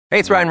Hey,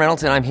 it's Ryan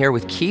Reynolds, and I'm here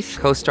with Keith,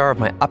 co-star of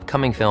my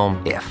upcoming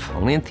film, If,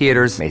 only in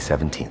theaters May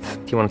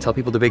 17th. Do you want to tell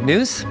people the big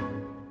news?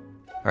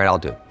 All right, I'll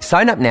do it.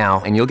 Sign up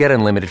now and you'll get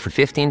unlimited for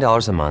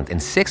 $15 a month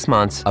and 6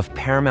 months of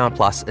Paramount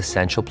Plus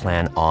Essential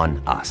Plan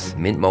on us.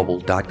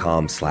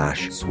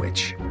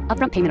 MintMobile.com/switch.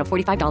 Upfront payment of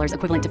 $45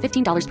 equivalent to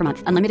 $15 per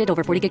month. Unlimited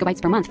over 40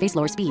 gigabytes per month. Face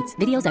lower speeds.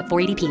 Videos at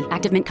 480p.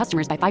 Active Mint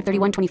customers by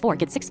 531.24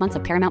 get 6 months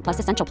of Paramount Plus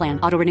Essential Plan.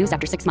 Auto renews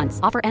after 6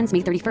 months. Offer ends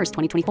May 31st,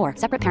 2024.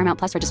 Separate Paramount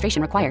Plus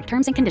registration required.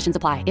 Terms and conditions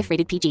apply if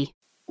rated PG.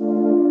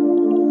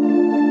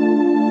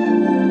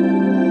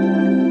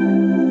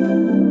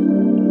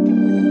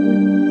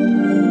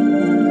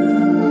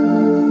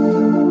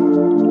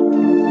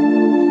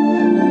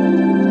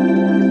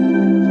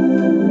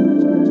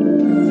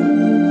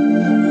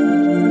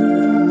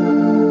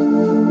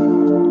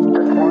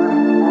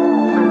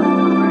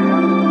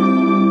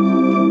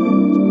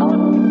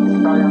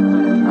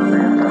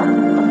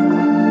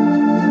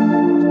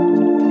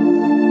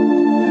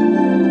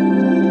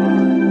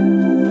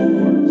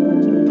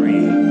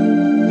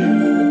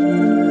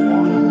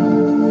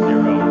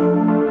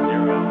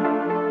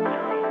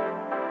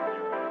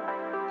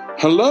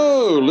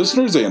 Hello,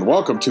 listeners, and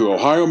welcome to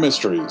Ohio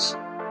Mysteries.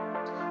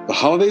 The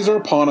holidays are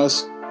upon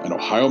us, and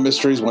Ohio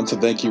Mysteries wants to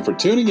thank you for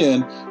tuning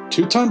in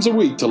 2 times a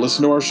week to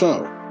listen to our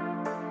show.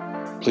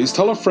 Please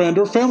tell a friend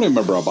or family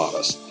member about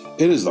us.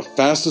 It is the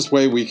fastest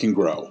way we can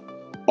grow.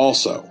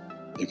 Also,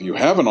 if you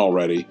haven't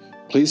already,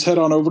 please head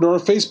on over to our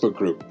Facebook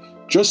group.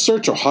 Just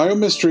search Ohio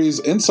Mysteries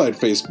inside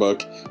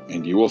Facebook,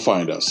 and you will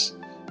find us.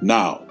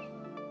 Now,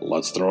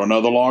 let's throw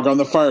another log on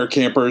the fire,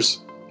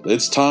 campers.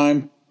 It's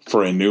time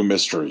for a new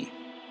mystery.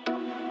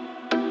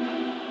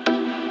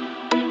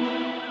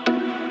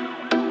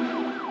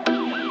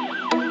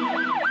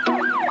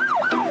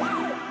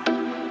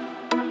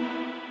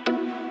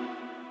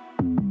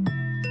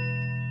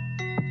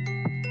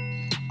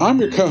 I'm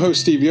your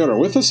co-host, Steve Yoder.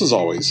 With us, as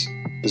always,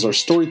 is our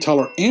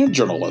storyteller and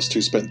journalist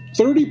who spent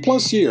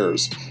 30-plus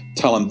years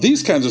telling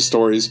these kinds of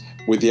stories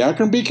with the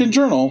Akron Beacon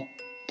Journal,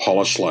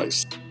 Paula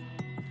Schleis.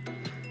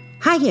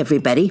 Hi,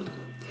 everybody.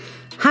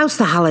 How's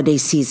the holiday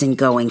season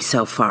going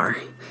so far?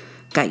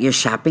 Got your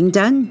shopping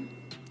done?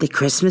 The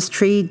Christmas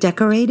tree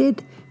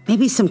decorated?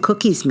 Maybe some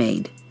cookies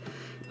made?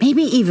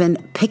 Maybe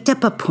even picked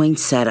up a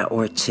poinsettia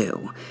or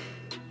two?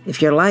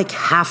 If you're like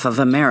half of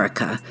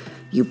America,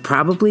 you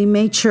probably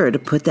made sure to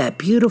put that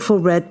beautiful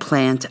red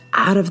plant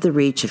out of the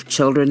reach of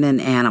children and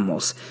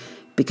animals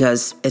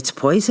because it's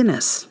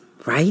poisonous,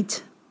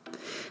 right?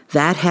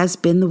 That has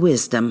been the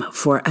wisdom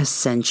for a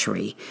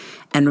century,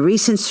 and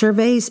recent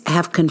surveys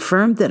have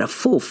confirmed that a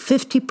full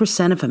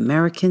 50% of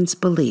Americans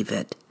believe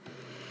it.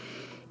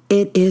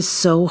 It is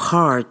so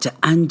hard to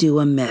undo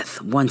a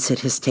myth once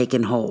it has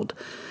taken hold,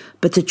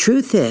 but the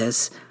truth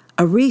is,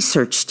 a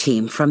research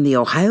team from The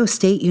Ohio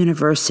State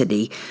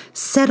University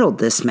settled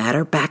this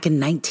matter back in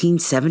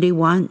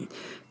 1971,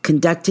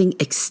 conducting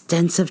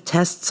extensive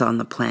tests on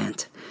the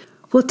plant.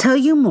 We'll tell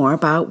you more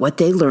about what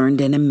they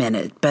learned in a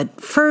minute, but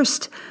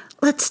first,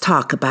 let's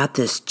talk about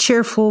this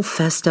cheerful,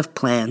 festive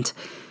plant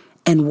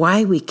and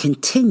why we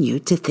continue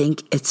to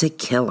think it's a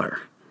killer.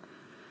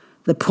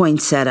 The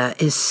poinsettia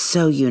is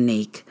so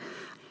unique.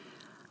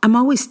 I'm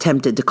always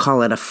tempted to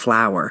call it a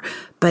flower,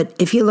 but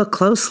if you look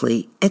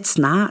closely, it's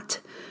not.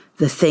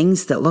 The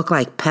things that look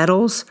like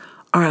petals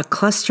are a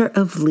cluster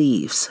of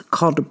leaves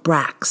called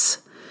bracts.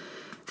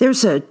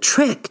 There's a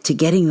trick to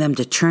getting them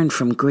to turn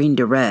from green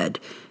to red,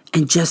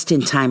 and just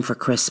in time for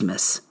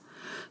Christmas.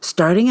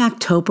 Starting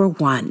October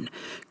 1,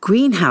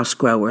 greenhouse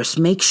growers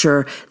make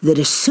sure that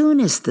as soon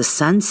as the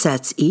sun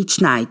sets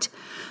each night,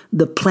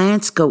 the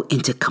plants go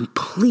into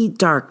complete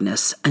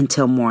darkness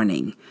until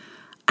morning.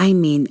 I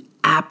mean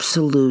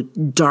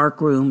absolute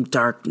darkroom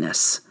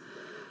darkness.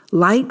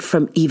 Light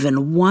from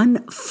even one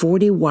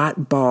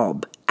 40-watt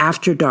bulb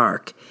after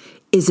dark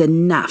is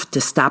enough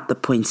to stop the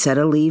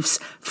poinsettia leaves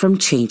from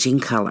changing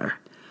color.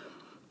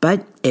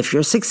 But if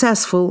you're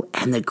successful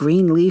and the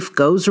green leaf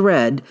goes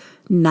red,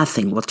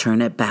 nothing will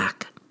turn it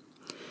back.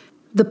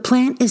 The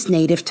plant is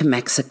native to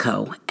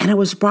Mexico, and it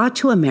was brought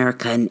to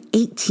America in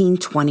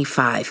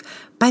 1825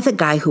 by the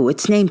guy who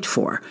it's named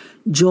for,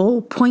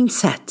 Joel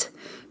Poinsett,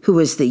 who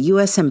was the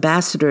U.S.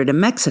 ambassador to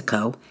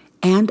Mexico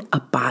and a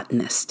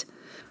botanist.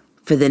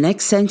 For the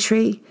next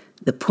century,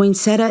 the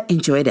poinsettia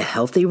enjoyed a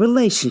healthy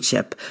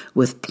relationship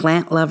with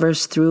plant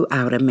lovers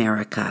throughout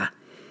America.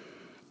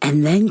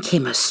 And then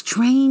came a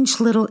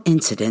strange little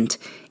incident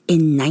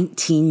in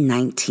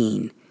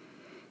 1919.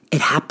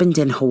 It happened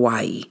in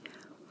Hawaii.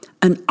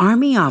 An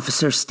Army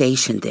officer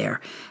stationed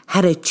there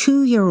had a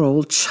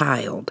 2-year-old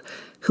child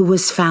who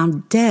was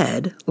found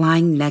dead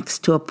lying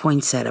next to a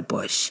poinsettia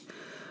bush,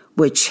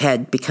 which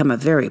had become a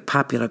very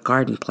popular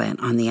garden plant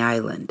on the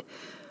island.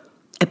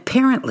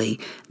 Apparently,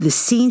 the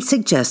scene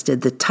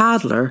suggested the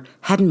toddler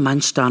had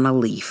munched on a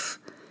leaf.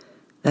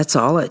 That's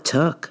all it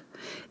took.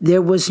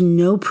 There was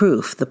no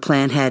proof the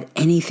plant had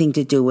anything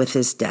to do with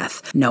his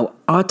death. No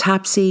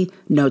autopsy,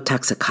 no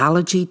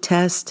toxicology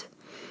test.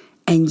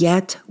 And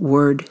yet,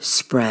 word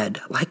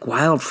spread like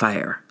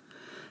wildfire.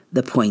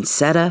 The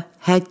poinsettia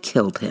had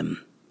killed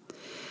him.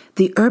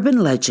 The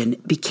urban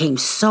legend became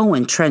so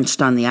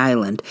entrenched on the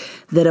island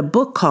that a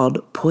book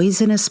called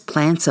Poisonous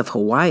Plants of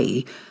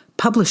Hawaii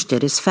published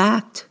it as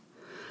fact.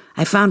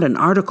 I found an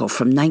article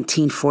from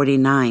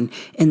 1949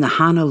 in the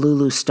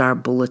Honolulu Star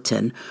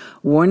Bulletin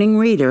warning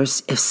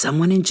readers if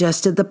someone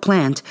ingested the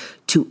plant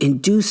to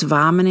induce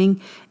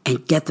vomiting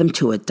and get them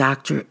to a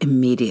doctor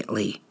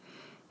immediately.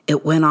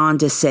 It went on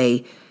to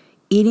say,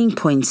 eating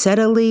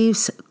poinsettia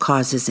leaves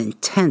causes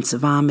intense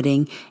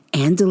vomiting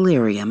and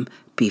delirium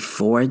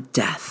before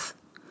death.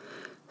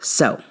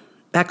 So,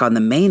 back on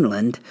the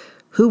mainland,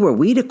 who were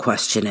we to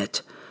question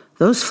it?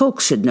 Those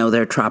folks should know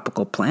their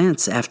tropical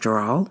plants, after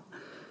all.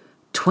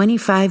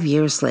 25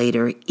 years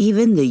later,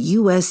 even the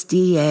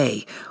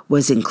USDA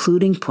was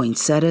including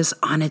poinsettias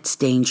on its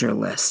danger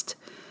list.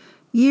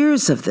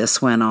 Years of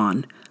this went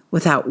on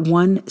without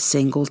one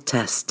single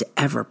test to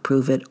ever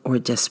prove it or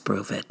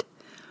disprove it.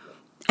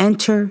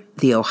 Enter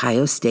The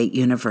Ohio State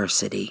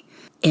University.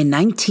 In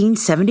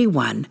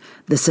 1971,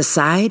 the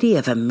Society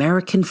of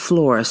American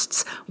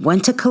Florists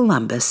went to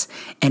Columbus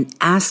and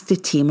asked a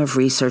team of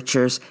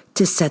researchers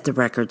to set the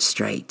record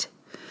straight.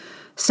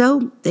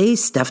 So they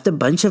stuffed a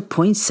bunch of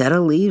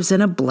poinsettia leaves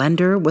in a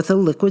blender with a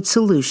liquid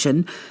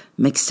solution,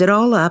 mixed it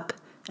all up,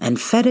 and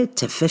fed it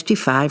to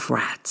 55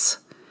 rats.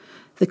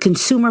 The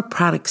Consumer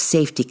Product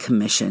Safety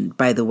Commission,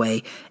 by the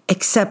way,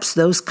 accepts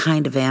those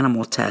kind of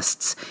animal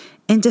tests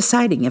in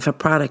deciding if a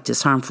product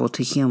is harmful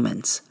to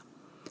humans.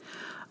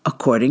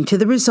 According to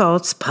the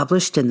results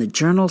published in the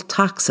journal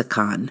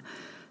Toxicon,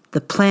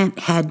 the plant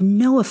had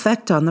no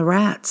effect on the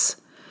rats.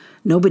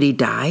 Nobody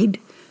died.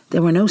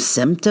 There were no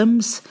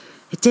symptoms.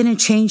 It didn't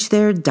change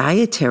their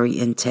dietary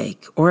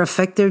intake or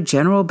affect their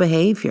general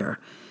behavior.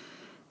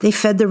 They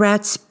fed the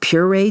rats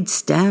pureed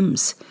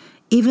stems,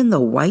 even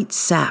the white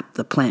sap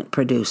the plant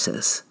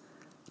produces.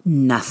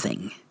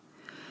 Nothing.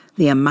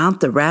 The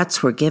amount the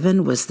rats were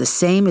given was the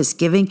same as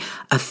giving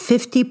a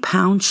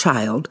 50-pound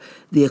child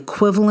the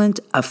equivalent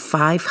of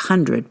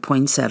 500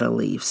 poinsettia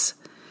leaves.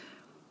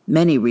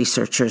 Many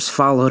researchers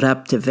followed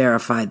up to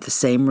verify the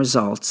same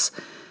results.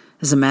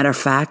 As a matter of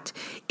fact,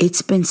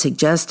 it's been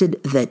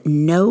suggested that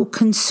no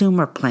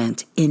consumer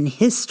plant in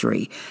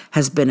history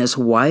has been as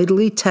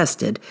widely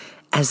tested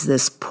as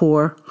this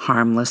poor,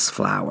 harmless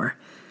flower.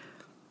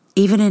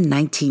 Even in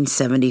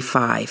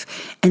 1975,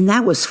 and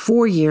that was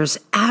 4 years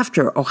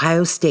after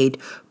Ohio State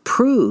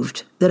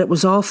proved that it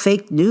was all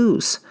fake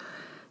news,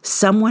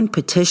 someone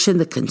petitioned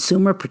the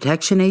Consumer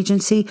Protection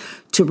Agency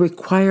to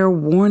require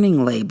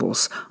warning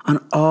labels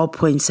on all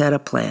poinsettia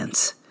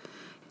plants.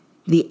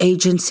 The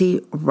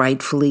agency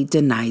rightfully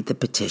denied the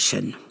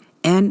petition.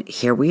 And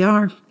here we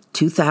are,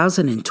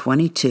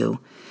 2022,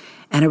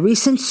 and a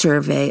recent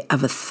survey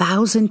of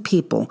 1,000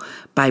 people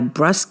by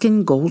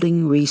Bruskin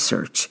Golding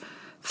Research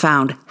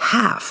found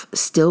half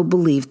still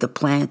believed the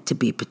plant to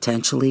be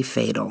potentially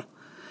fatal.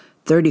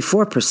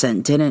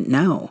 34% didn't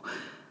know.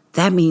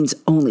 That means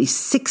only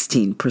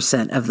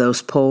 16% of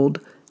those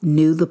polled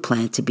knew the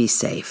plant to be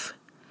safe.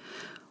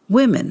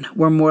 Women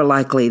were more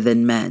likely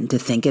than men to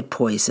think it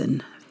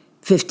poison,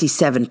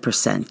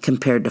 57%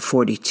 compared to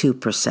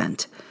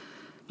 42%.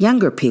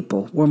 Younger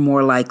people were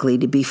more likely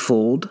to be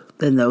fooled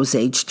than those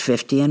aged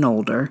 50 and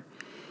older.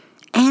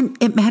 And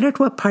it mattered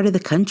what part of the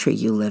country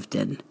you lived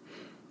in.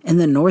 In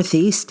the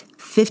Northeast,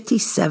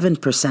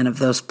 57% of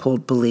those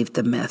polled believed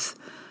the myth,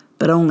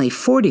 but only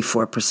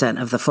 44%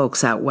 of the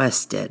folks out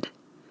west did.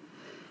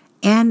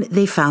 And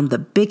they found the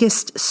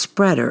biggest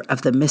spreader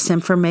of the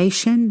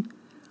misinformation?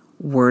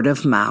 Word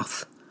of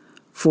mouth.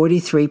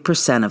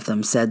 43% of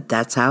them said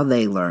that's how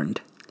they learned.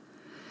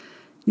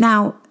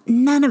 Now,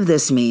 none of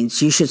this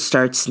means you should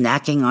start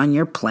snacking on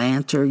your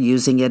plant or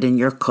using it in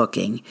your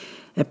cooking.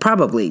 It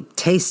probably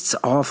tastes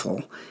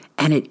awful,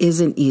 and it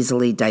isn't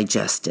easily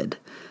digested.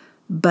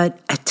 But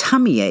a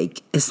tummy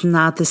ache is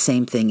not the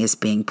same thing as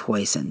being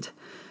poisoned.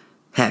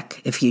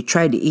 Heck, if you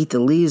tried to eat the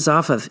leaves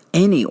off of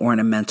any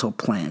ornamental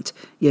plant,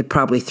 you'd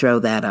probably throw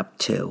that up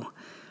too.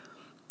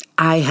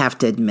 I have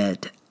to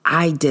admit,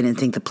 I didn't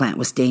think the plant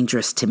was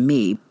dangerous to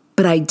me,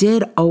 but I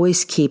did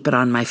always keep it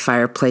on my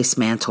fireplace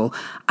mantle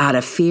out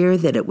of fear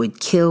that it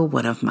would kill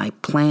one of my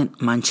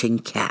plant-munching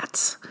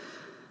cats.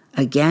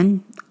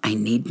 Again, I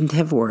needn't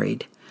have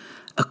worried.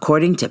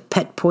 According to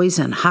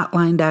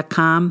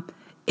PetPoisonHotline.com,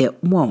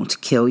 it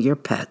won't kill your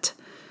pet.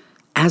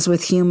 As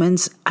with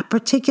humans, a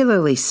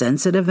particularly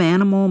sensitive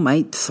animal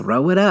might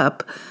throw it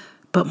up,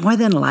 but more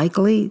than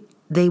likely,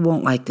 they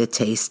won't like the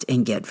taste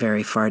and get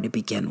very far to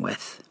begin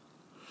with.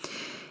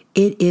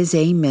 It is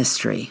a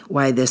mystery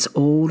why this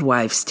old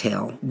wives'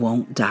 tale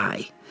won't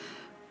die.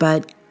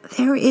 But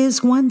there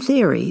is one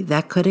theory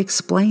that could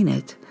explain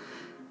it.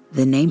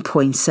 The name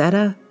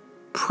poinsettia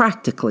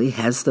practically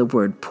has the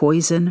word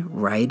poison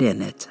right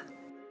in it.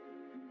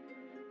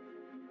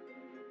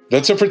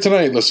 That's it for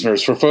tonight,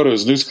 listeners. For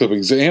photos, news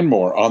clippings, and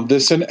more on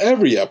this and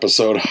every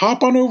episode,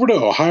 hop on over to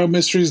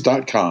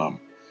OhioMysteries.com.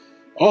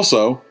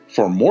 Also,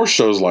 for more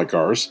shows like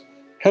ours,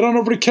 head on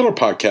over to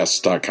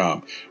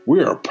KillerPodcasts.com.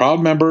 We are a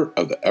proud member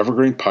of the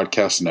Evergreen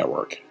Podcast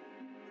Network.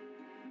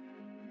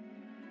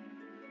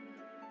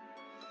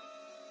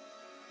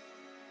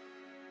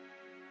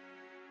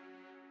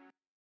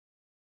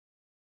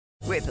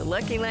 With the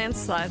Lucky Land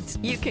Slots,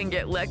 you can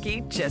get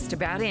lucky just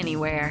about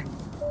anywhere.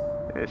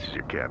 This is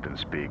your captain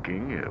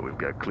speaking. We've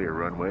got clear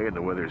runway and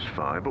the weather's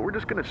fine, but we're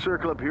just going to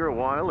circle up here a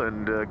while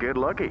and get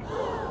lucky.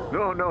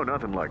 No,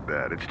 nothing like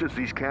that. It's just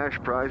these cash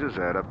prizes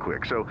add up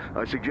quick. So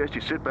I suggest you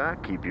sit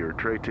back, keep your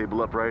tray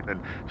table upright,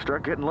 and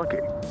start getting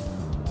lucky.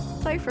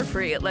 Play for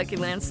free at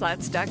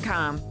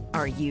LuckyLandSlots.com.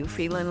 Are you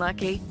feeling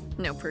lucky?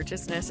 No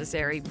purchase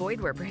necessary.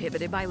 Void where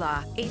prohibited by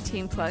law.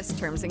 18+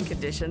 terms and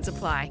conditions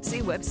apply. See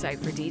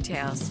website for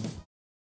details.